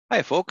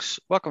Hi, folks.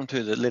 Welcome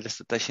to the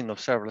latest edition of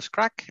Serverless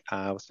Craic.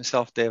 With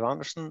myself, Dave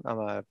Anderson. I'm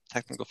a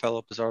technical fellow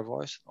at Bizarre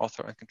Voice,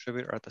 author and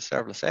contributor at the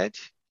Serverless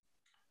Edge.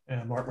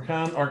 Mark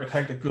McCann,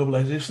 architect at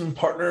Globalization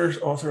Partners,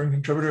 author and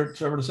contributor at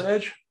Serverless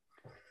Edge.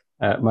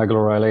 Michael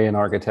O'Reilly, an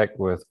architect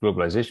with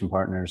Globalization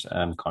Partners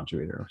and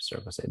contributor of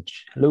Service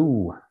Edge.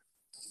 Hello.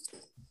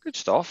 Good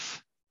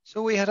stuff.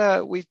 So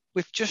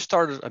we've just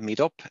started a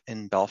meetup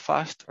in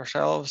Belfast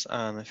ourselves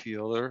and a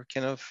few other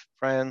kind of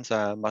friends,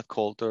 Matt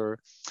Coulter,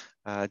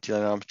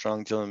 Gillian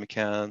Armstrong, Gillian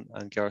McCann,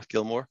 and Gareth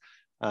Gilmore.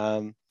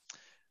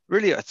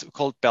 Really, it's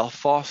called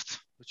Belfast,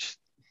 which is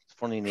a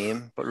funny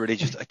name, but really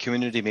just a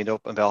community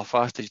meetup in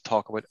Belfast to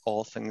talk about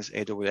all things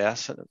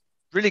AWS. And a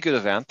really good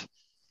event.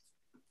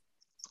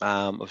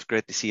 It was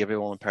great to see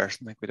everyone in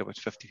person. I think we had about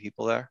 50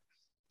 people there.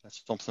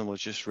 That's something was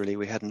just really,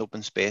 we had an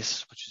open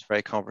space, which is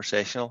very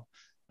conversational.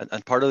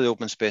 And part of the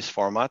open space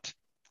format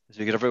is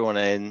we get everyone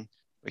in,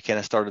 we kind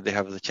of started to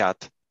have the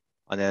chat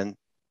and then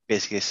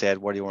basically said,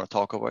 what do you want to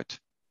talk about?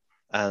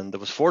 And there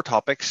was 4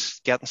 topics: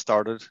 getting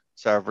started,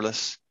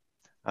 serverless,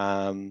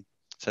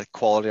 said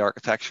quality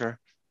architecture,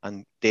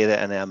 and data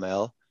and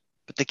ML.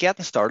 But the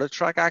getting started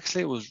track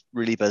actually was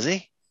really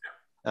busy.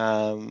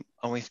 And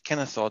we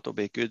kind of thought it would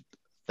be a good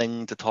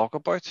thing to talk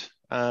about.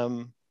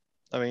 The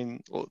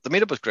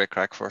meetup was great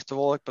crack, first of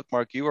all, but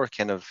Mark, you were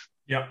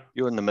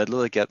you were in the middle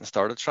of the getting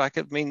started track.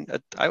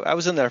 I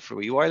was in there for a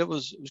wee while. It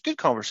was good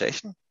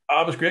conversation.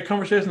 It was a great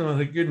conversation, and it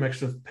was a good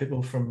mix of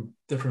people from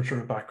different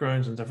sort of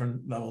backgrounds and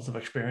different levels of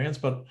experience.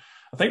 But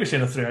I think we've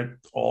seen it throughout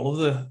all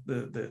of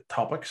the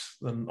topics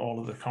and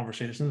all of the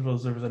conversations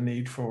there was a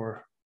need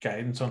for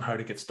guidance on how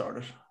to get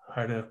started,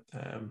 how do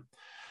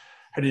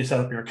you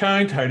set up your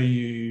account, how do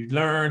you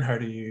learn, how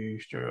do you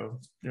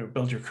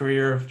build your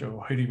career,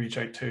 how do you reach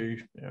out to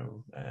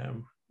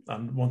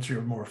and once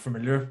you're more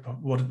familiar,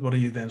 what do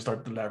you then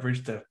start to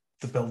leverage to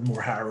build more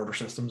higher order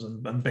systems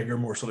and bigger,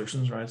 more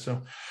solutions, right? So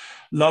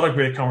a lot of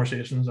great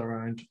conversations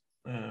around,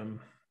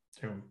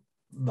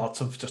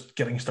 lots of just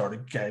getting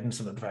started guidance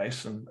and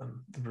advice. And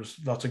there was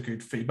lots of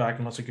good feedback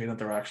and lots of good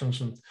interactions.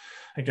 And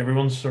I think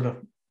everyone's sort of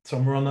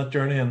somewhere on that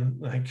journey.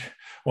 And I think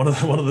one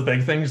of the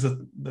big things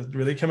that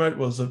really came out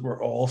was that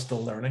we're all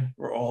still learning.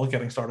 We're all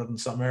getting started in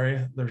some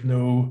area. There's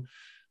no,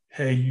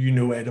 hey,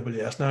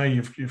 AWS now,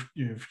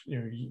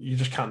 you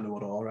just can't know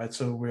it all, right?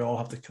 So we all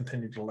have to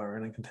continue to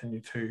learn and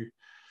continue to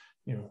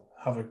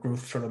have a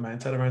growth sort of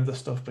mindset around this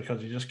stuff,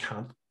 because you just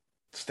can't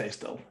stay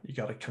still. You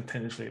got to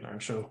continuously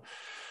learn. So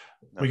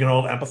we can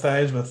all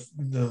empathize with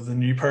the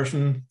new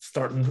person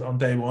starting on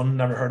day one,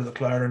 never heard of the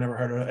cloud or never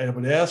heard of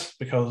AWS,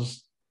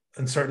 because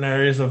in certain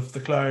areas of the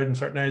cloud and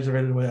certain areas of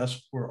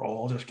AWS, we're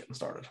all just getting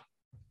started.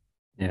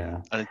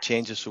 Yeah. And it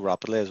changes so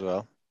rapidly as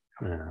well.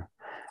 Yeah.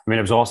 It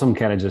was awesome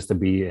kind of just to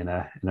be in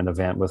an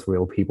event with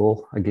real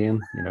people again,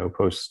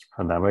 post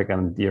pandemic.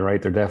 And you're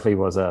right, there definitely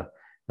was a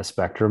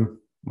spectrum,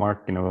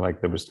 Mark,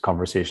 like there was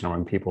conversation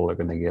around people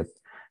looking to get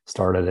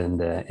started in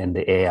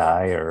the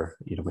AI or,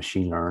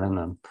 machine learning.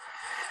 And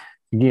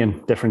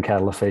again, different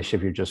kettle of fish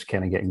if you're just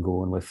kind of getting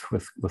going with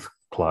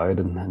cloud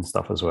and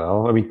stuff as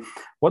well.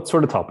 What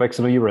sort of topics?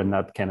 I know you were in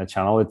that kind of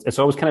channel. It's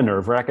always kind of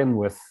nerve wracking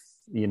with,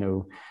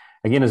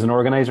 again, as an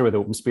organizer with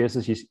open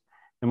spaces,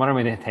 no matter how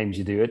many times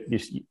you do it,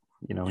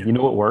 you know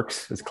it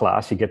works. It's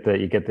class. You get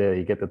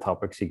the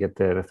topics, you get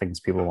the things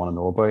people want to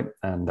know about.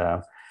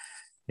 And,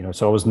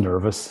 so I was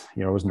nervous,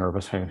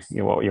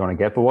 what you want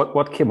to get, but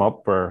what came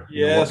up or?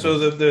 So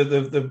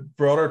the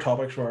broader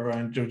topics were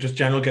around just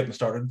general getting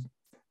started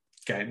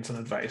guidance and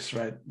advice,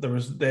 right? There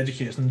was the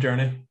education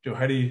journey.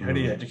 How do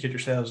you educate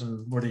yourselves,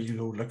 and where do you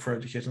go look for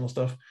educational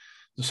stuff?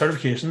 The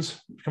certifications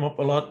come up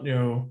a lot.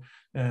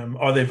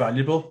 Are they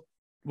valuable?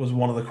 Was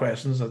one of the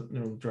questions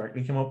that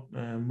directly came up,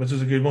 which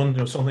is a good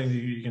one. Something that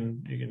we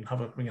can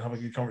have a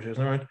good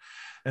conversation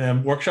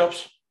around.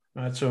 Workshops,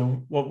 right?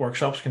 So what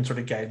workshops can sort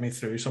of guide me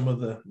through some of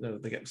the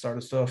getting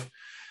started stuff,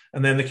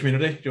 and then the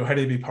community. How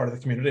do you be part of the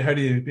community? How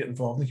do you get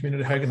involved in the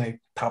community? How can I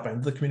tap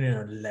into the community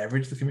or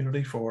leverage the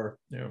community for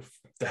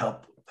to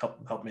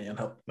help me and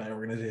help my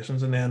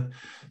organizations? And then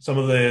some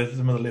of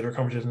the later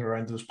conversations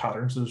around those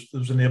patterns,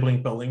 those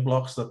enabling building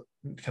blocks that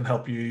can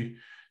help you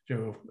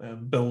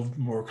build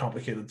more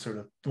complicated sort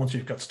of, once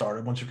you've got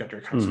started, once you've got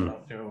your account set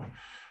up,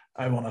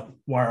 I want to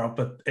wire up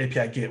an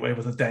API gateway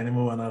with a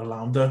Dynamo and a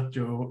Lambda.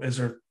 Is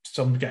there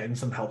some guidance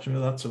that helps me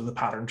with that? So the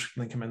patterns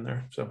can come in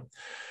there. So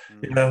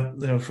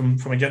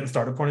from a getting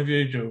started point of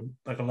view,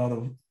 like a lot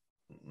of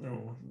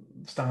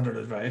standard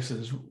advice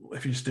is,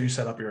 if you do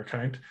set up your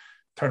account,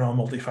 turn on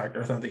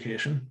multi-factor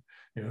authentication.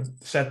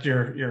 Set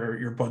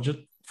your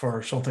budget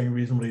for something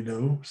reasonably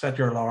low. Set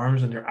your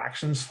alarms and your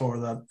actions for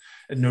that.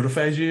 It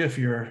notifies you if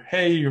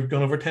you've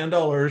gone over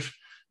 $10.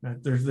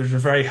 There's a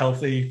very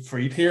healthy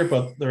fruit here,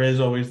 but there is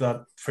always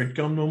that fruit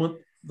gun moment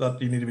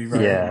that you need to be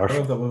very aware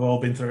of, that we've all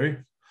been through.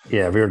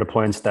 Yeah, if you're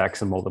deploying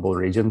stacks in multiple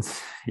regions,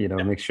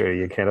 make sure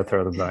you kind of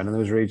throw them down in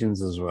those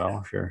regions as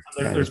well. If you're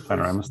just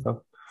playing around with stuff.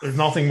 There's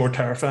nothing more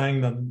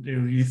terrifying than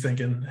you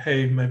thinking,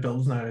 hey, my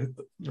bill's now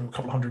a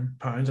couple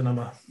 £100 and I'm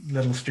a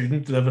little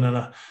student living in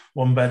a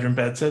 1-bedroom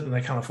bedsit and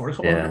I can't afford a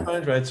couple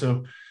 £100, right?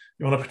 So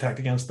you want to protect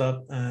against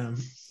that.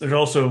 There's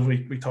also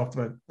we talked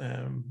about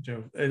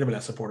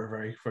AWS support are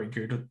very, very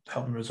good at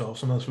helping resolve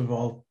some of this. We've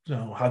all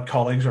had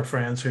colleagues or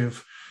friends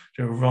who've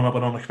run up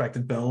an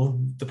unexpected bill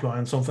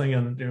deploying something,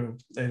 and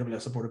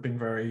AWS support have been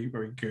very,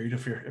 very good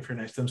if you're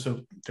nice to them.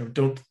 So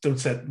don't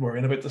sit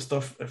worrying about this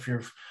stuff. If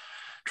you've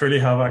truly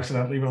have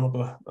accidentally run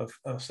up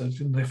a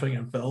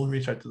significant bill,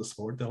 reach out to the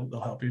support.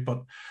 They'll help you.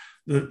 But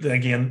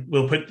again,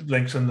 we'll put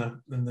links in the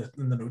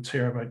notes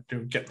here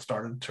about getting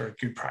started, sort of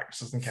good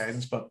practices and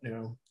guidance. But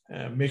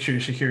make sure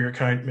you secure your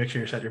account, make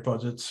sure you set your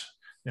budgets,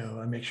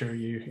 and make sure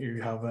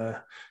you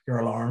have your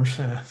alarms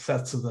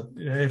set so that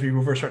if you go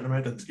over a certain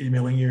amount, it's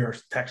emailing you or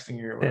texting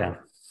you or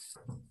whatever.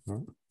 Yeah.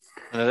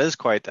 And it is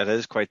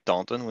quite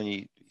daunting when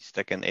you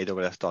stick in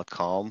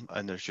AWS.com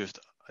and there's just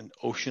an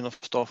ocean of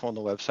stuff on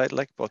the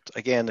website. But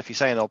again, if you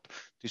sign up,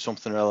 do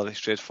something relatively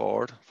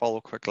straightforward,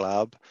 follow Craic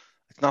Lab.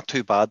 It's not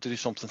too bad to do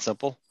something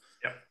simple.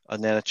 Yep.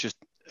 And then it's just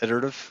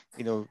iterative.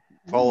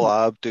 Follow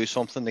lab, do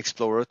something,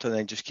 explore it, and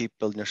then just keep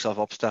building yourself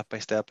up step by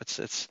step.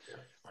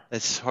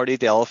 It's hard to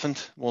eat the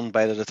elephant one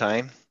bite at a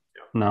time.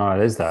 No,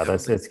 it is that.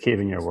 It's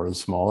keeping your world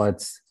small.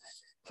 It's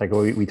like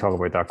we talk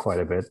about that quite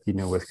a bit,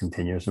 with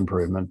continuous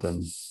improvement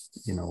and,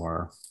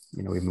 or,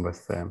 even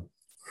with,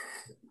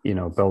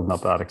 building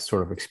up that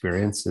sort of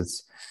experience.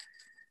 It's,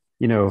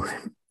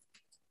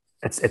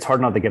 it's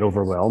hard not to get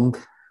overwhelmed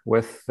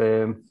with,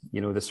 the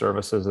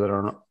services that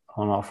are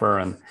on offer.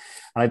 And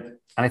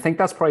I think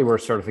that's probably where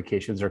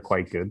certifications are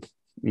quite good.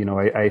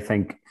 I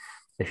think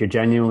if you're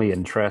genuinely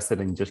interested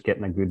in just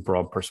getting a good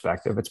broad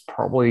perspective, it's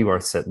probably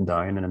worth sitting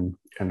down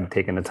and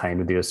taking the time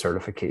to do a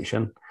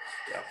certification.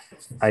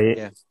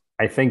 Yeah.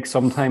 I think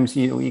sometimes,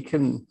 you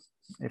can,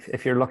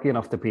 if you're lucky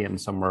enough to be in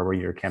somewhere where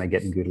you're kind of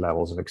getting good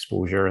levels of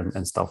exposure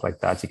and stuff like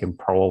that, you can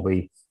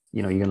probably,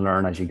 you can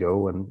learn as you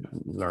go and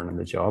learn on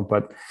the job.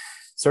 But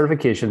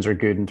certifications are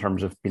good in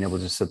terms of being able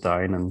to sit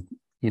down and,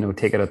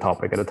 take it a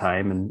topic at a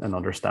time and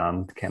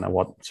understand kind of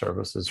what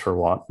services for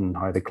what and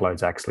how the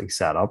cloud's actually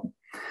set up.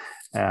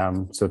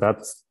 So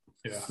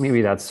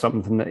maybe that's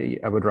something that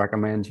I would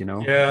recommend,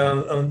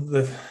 Yeah, and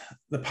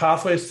the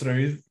pathways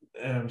through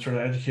sort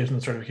of education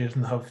and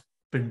certification have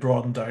been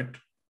broadened out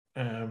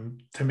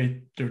to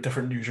meet their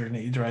different user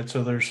needs, right?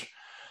 So there's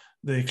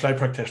the cloud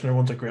practitioner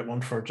one's a great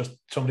one for just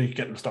somebody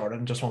getting started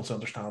and just wants to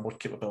understand what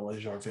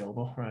capabilities are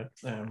available, right?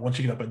 Once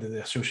you get up into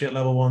the associate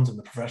level ones and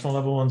the professional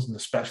level ones and the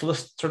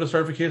specialist sort of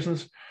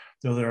certifications,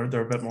 they're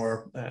a bit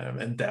more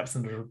in depth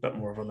and there's a bit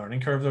more of a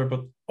learning curve there,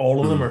 but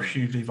all of them are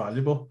hugely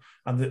valuable.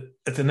 And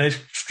it's a nice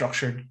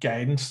structured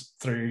guidance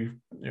through,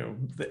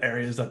 the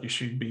areas that you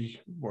should be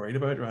worried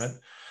about, right?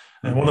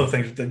 And one of the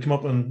things that did come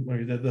up when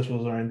we did this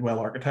was around well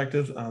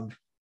architected, and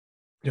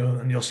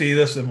and you'll see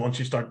this, and once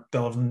you start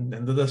delving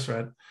into this,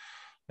 right,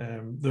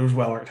 those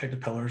well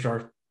architected pillars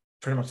are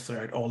pretty much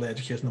throughout all the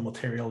educational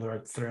material, they're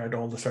throughout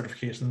all the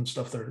certification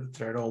stuff, they're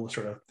throughout all the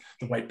sort of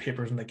the white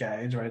papers and the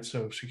guides, right?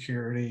 So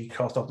security,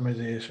 cost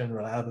optimization,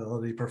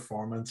 reliability,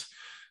 performance,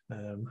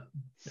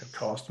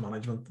 cost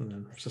management,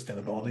 and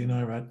sustainability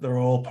now, right? They're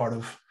all part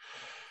of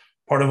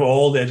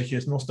all the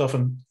educational stuff.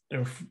 And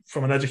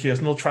from an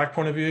educational track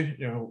point of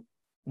view,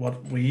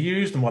 what we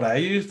used and what I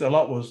used a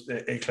lot was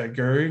a Cloud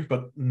Guru,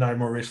 but now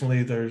more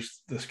recently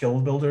there's the skill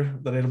builder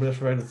that AWS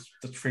provides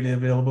that's freely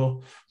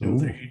available. The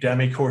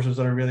Udemy courses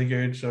that are really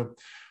good. So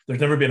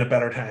there's never been a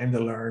better time to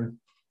learn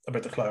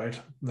about the cloud,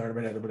 learn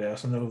about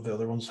AWS. I know the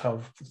other ones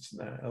have,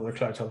 other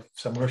clouds have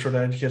similar sort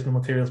of educational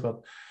materials,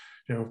 but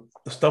the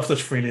stuff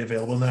that's freely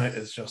available now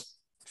is just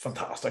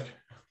fantastic.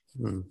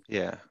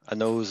 Yeah, and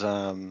those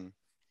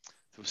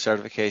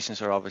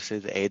certifications are obviously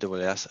the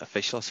AWS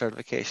official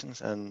certifications,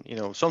 and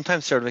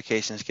sometimes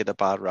certifications get a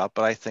bad rap,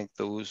 but I think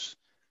those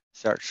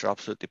certs are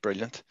absolutely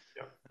brilliant.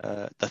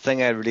 The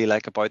thing I really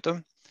like about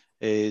them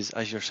is,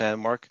 as you're saying,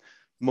 Mark,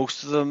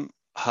 most of them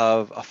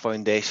have a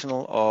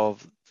foundational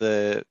of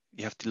you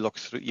have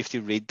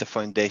to read the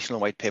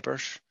foundational white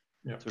papers.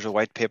 There's a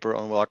white paper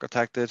on well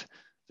architected,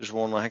 there's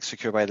one I think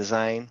secure by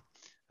design,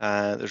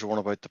 there's one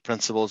about the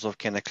principles of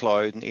kind of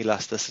cloud and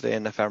elasticity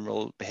and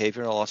ephemeral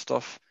behavior and all that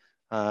stuff.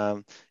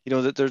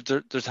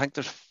 There's I think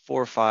there's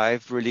 4 or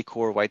 5 really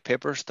core white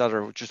papers that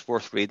are just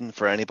worth reading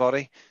for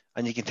anybody,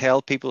 and you can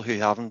tell people who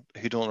don't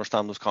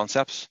understand those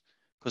concepts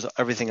because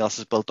everything else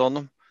is built on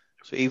them.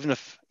 So even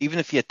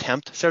if you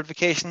attempt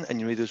certification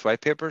and you read those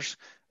white papers,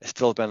 it's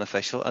still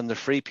beneficial, and they're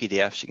free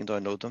PDFs. You can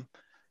download them.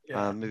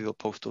 Maybe we'll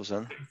post those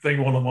in. I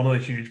think one of the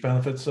huge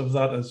benefits of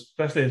that is,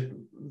 especially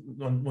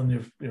when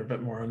you're a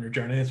bit more on your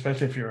journey,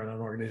 especially if you're in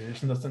an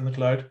organization that's in the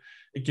cloud,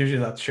 it gives you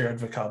that shared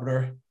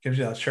vocabulary, gives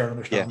you that shared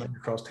understanding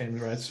across teams,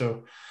 right?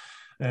 So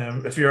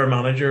if you're a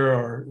manager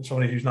or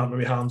somebody who's not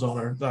maybe hands-on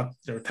or that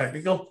they're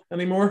technical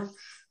anymore,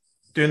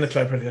 doing the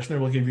cloud practitioner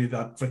will give you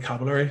that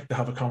vocabulary to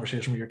have a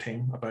conversation with your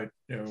team about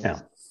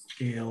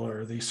scale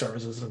or these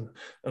services, and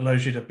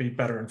allows you to be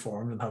better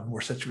informed and have more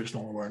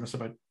situational awareness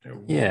about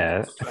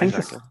I think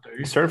the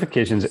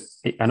certifications,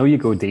 I know you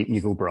go deep and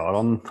you go broad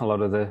on a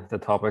lot of the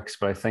topics,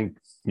 but I think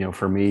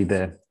for me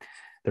the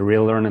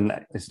real learning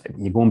is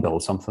you go and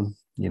build something,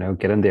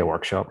 get into a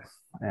workshop,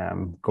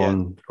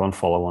 Go and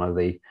follow one of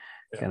the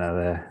kind of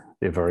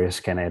the various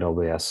kind of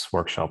AWS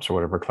workshops or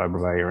whatever cloud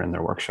provider in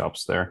their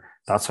workshops there.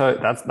 That's how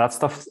that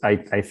stuff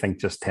I think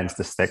just tends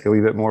to stick a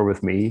wee bit more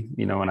with me,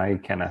 and I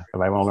kind of, if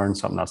I want to learn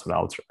something, that's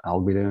what I'll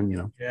be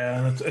doing.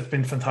 Yeah, and it's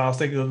been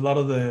fantastic. A lot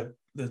of the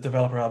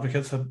developer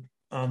advocates have,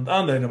 and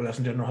AWS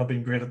in general, have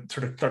been great at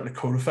sort of starting to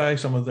codify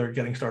some of their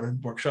getting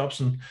started workshops.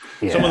 And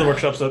some of the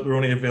workshops that were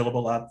only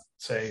available at,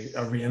 say,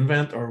 a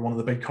reInvent or one of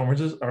the big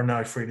conferences are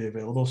now freely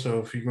available. So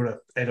if you go to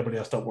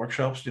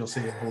aws.workshops, you'll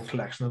see a whole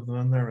collection of them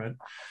in there, right?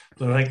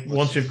 So I think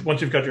once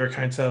you've got your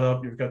account set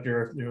up, you've got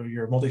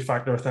your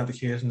multi-factor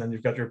authentication, then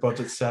you've got your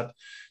budget set,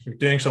 you're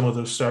doing some of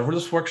those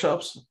serverless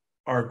workshops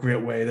are a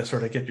great way to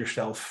sort of get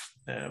yourself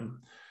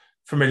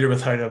familiar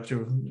with how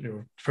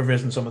to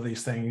provision some of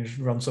these things,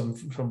 run some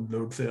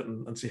load through it,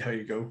 and see how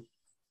you go.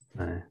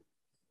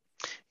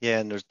 Yeah,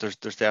 and there's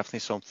definitely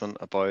something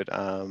about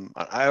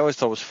I always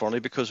thought it was funny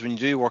because when you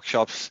do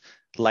workshops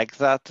like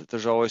that,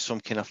 there's always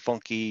some kind of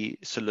funky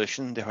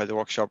solution to how the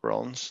workshop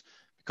runs,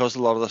 because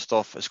a lot of the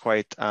stuff is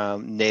quite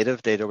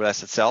native to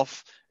AWS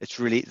itself. It's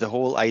really the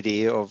whole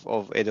idea of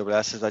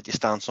AWS is that you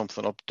stand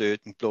something up, do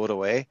it, and blow it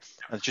away,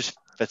 and it just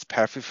fits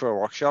perfect for a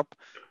workshop.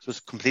 So it's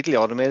completely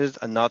automated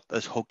and not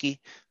as hokey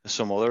as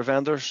some other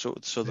vendors.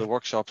 So the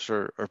workshops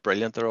are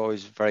brilliant. They're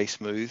always very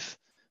smooth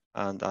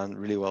and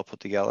really well put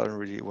together and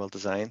really well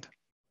designed.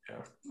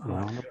 Yeah,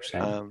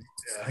 100%.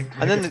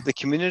 And then the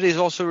community is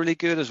also really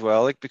good as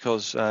well, like,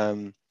 because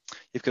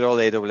you've got all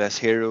the AWS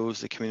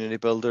heroes, the community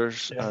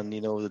builders, and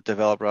the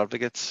developer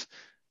advocates.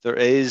 There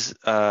is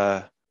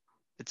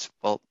it's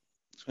a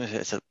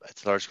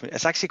large community.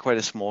 It's actually quite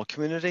a small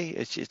community.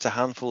 It's a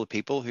handful of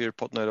people who are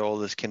putting out all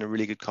this kind of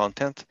really good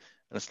content,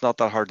 and it's not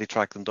that hard to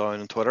track them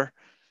down on Twitter.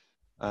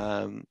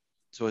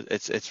 So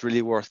it's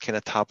really worth kind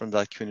of tapping into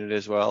that community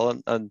as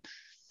well. And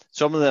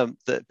some of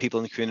the people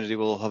in the community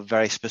will have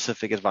very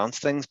specific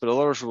advanced things, but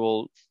others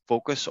will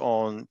focus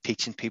on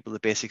teaching people the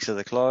basics of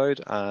the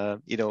cloud.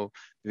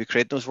 Maybe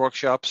creating those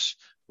workshops,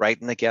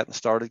 writing a getting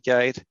started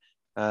guide,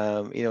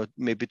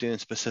 maybe doing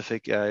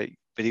specific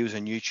videos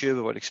on YouTube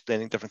about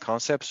explaining different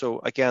concepts. So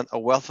again, a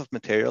wealth of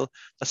material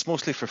that's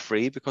mostly for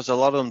free, because a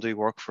lot of them do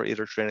work for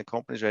either training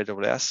companies or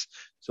AWS.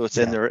 So it's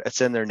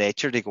in their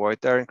nature to go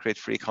out there and create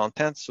free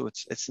content. So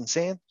it's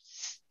insane.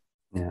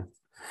 Yeah.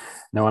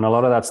 No, and a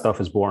lot of that stuff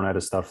is born out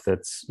of stuff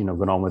that's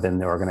going on within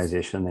the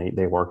organization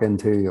they work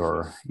into,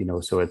 or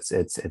so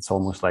it's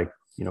almost like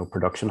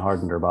production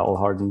hardened or battle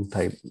hardened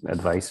type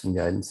advice and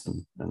guidance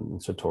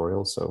and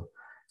tutorials. So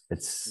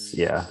it's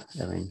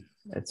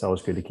it's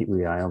always good to keep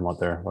the eye on what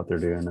they're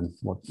doing and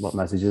what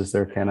messages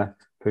they're kind of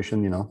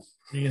pushing. You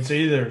can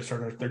see their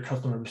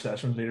customer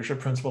obsession leadership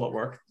principle at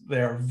work.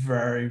 They are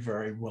very,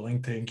 very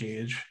willing to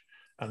engage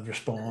and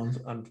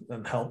respond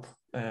and help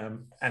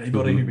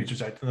anybody who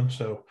reaches out to them.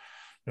 So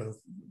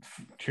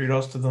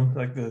kudos to them,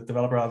 like the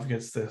developer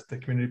advocates, the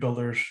community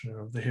builders,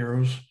 the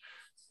heroes.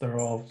 They're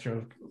all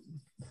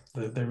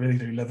they really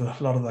do live a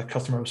lot of that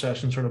customer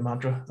obsession sort of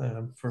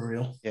mantra for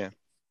real. Yeah,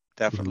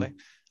 definitely.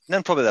 And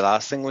then probably the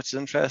last thing which is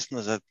interesting,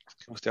 is that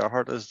close to our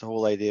heart, is the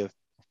whole idea of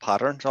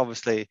patterns.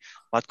 Obviously,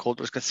 Matt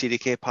Coulter's got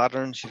CDK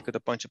patterns. You've got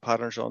a bunch of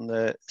patterns on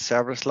the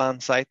Serverless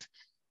land site,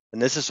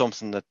 and this is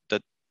something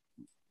that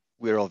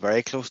we're all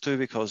very close to,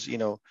 because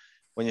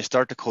when you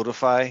start to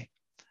codify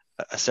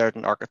a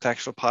certain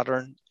architectural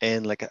pattern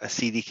in like a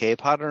CDK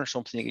pattern or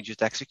something you can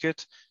just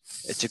execute,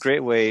 it's a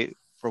great way,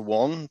 for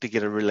one, to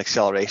get a real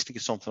acceleration to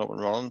get something up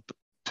and running, but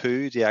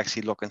two, to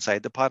actually look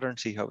inside the pattern,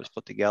 see how it's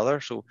put together.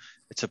 So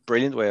it's a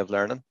brilliant way of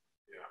learning.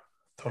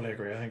 Yeah, totally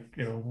agree. I think,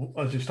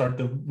 as you start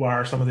to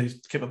wire some of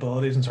these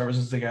capabilities and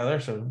services together,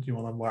 so you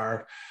want to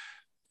wire,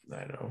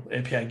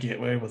 API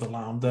gateway with a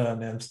Lambda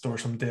and then store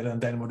some data in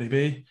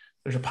DynamoDB,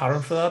 there's a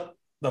pattern for that.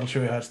 That'll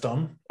show you how it's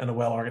done in a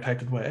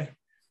well-architected way.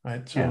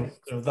 Right, so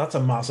that's a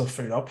massive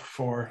food up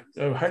for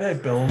how do I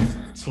build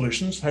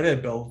solutions? How do I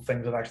build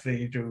things that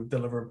actually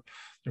deliver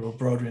a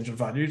broad range of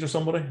value to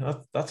somebody?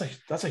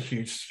 That's a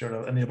huge sort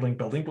of enabling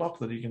building block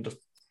that you can just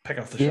pick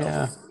off the shelf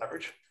and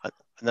leverage.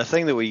 And the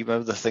thing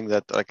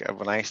that like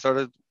when I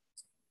started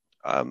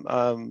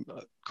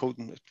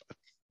coding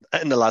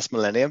in the last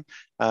millennium,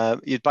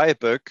 you'd buy a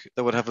book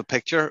that would have a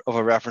picture of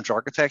a reference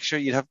architecture.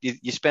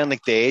 You spend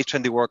like days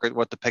trying to work out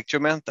what the picture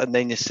meant, and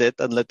then you sit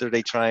and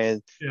literally try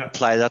and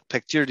apply that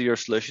picture to your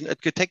solution.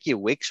 It could take you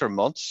weeks or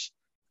months,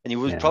 and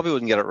you probably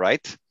wouldn't get it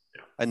right.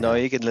 And now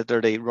you can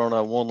literally run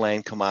a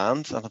one-line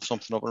command and have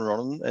something up and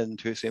running in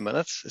 2 or 3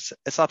 minutes.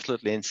 It's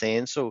absolutely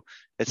insane. So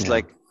it's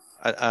like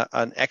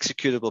an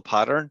executable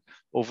pattern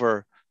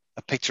over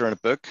a picture in a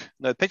book.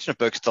 Now, the picture in a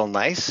book's still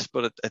nice,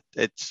 but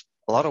it's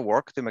a lot of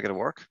work to make it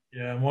work.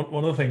 Yeah, and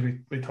one of the things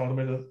we talked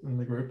about in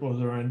the group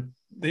was around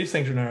these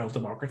things are now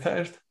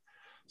democratized.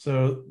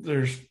 So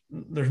there's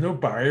no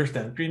barriers to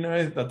entry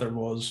now that there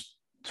was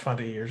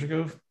 20 years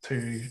ago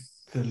to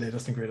the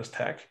latest and greatest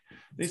tech.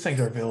 These things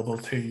are available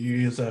to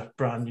you as a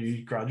brand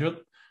new graduate,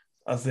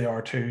 as they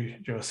are to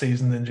a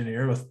seasoned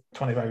engineer with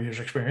 25 years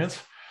experience.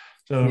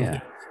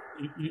 So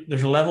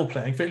there's a level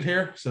playing field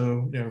here.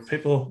 So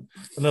people,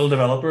 a little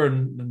developer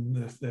and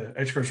the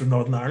experts from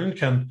Northern Ireland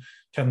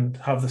can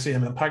have the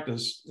same impact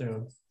as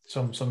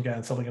some guy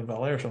in Silicon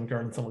Valley or some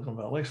girl in Silicon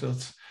Valley. So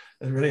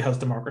it really has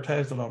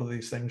democratized a lot of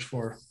these things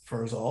for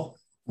us all.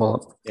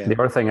 Well, the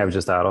other thing I would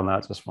just add on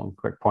that, just one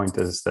quick point,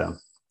 is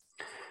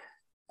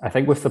I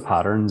think with the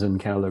patterns and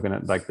kind of looking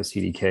at like the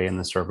CDK and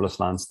the serverless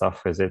land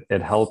stuff, is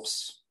it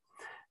helps.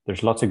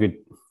 There's lots of good,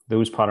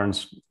 those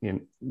patterns,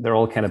 they're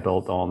all kind of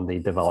built on the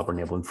developer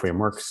enabling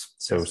frameworks.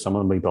 So some of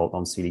them will be built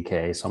on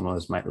CDK, some of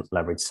those might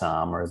leverage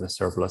SAM or the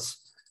serverless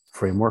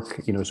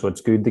framework, so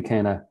it's good to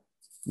kind of,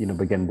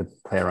 begin to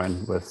play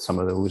around with some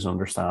of those and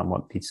understand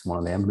what each one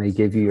of them may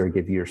give you or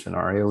give you your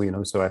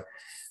scenario, so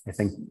I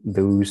think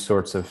those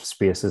sorts of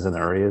spaces and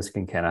areas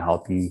can kind of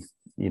help you,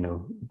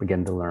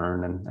 begin to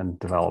learn and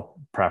develop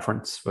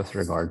preference with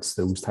regards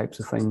to those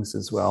types of things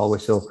as well,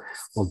 which will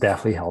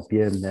definitely help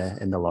you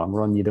in the long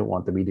run. You don't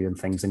want to be doing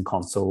things in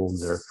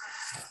consoles or,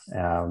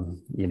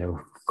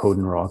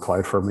 coding raw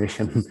cloud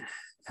formation.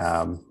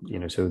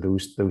 So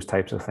those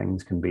types of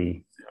things can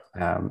be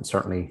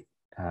certainly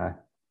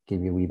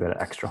give you a wee bit of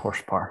extra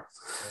horsepower.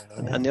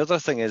 And the other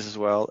thing is as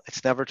well,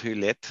 it's never too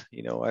late.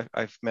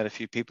 I've met a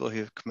few people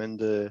who've come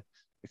into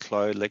the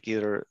cloud, like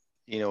either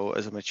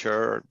as a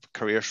mature or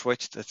career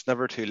switched. It's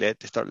never too late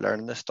to start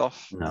learning this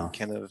stuff. No. And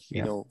kind of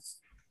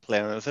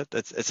playing with it.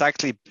 It's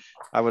actually,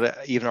 I would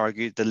even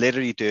argue, the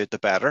later you do it, the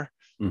better,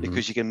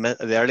 because you can.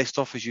 The early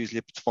stuff is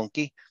usually it's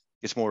funky.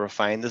 It's more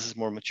refined. This is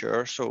more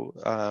mature. So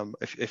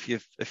if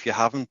you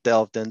haven't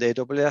delved into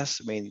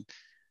AWS, I mean,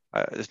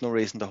 there's no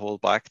reason to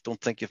hold back.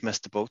 Don't think you've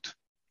missed the boat.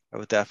 I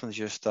would definitely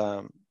just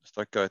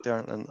start out there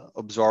and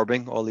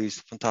absorbing all these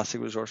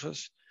fantastic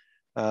resources.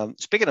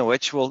 Speaking of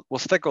which, we'll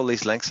stick all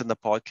these links in the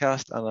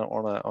podcast and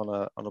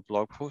on a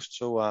blog post.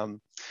 So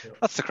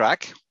that's the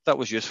crack. That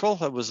was useful.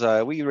 That was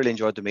we really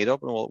enjoyed the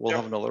meetup, and we'll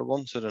have another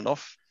one soon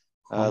enough.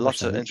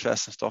 Lots of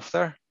interesting stuff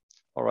there.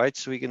 All right,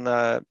 so we can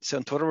see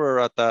on Twitter we're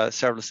at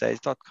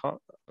serverlessage.com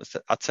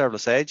at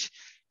serverlessage,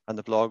 and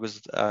the blog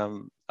is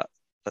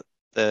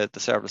the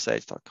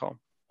serverlessage.com.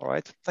 All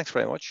right, thanks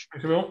very much.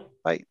 Thank you, Bill.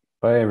 Bye.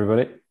 Bye,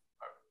 everybody.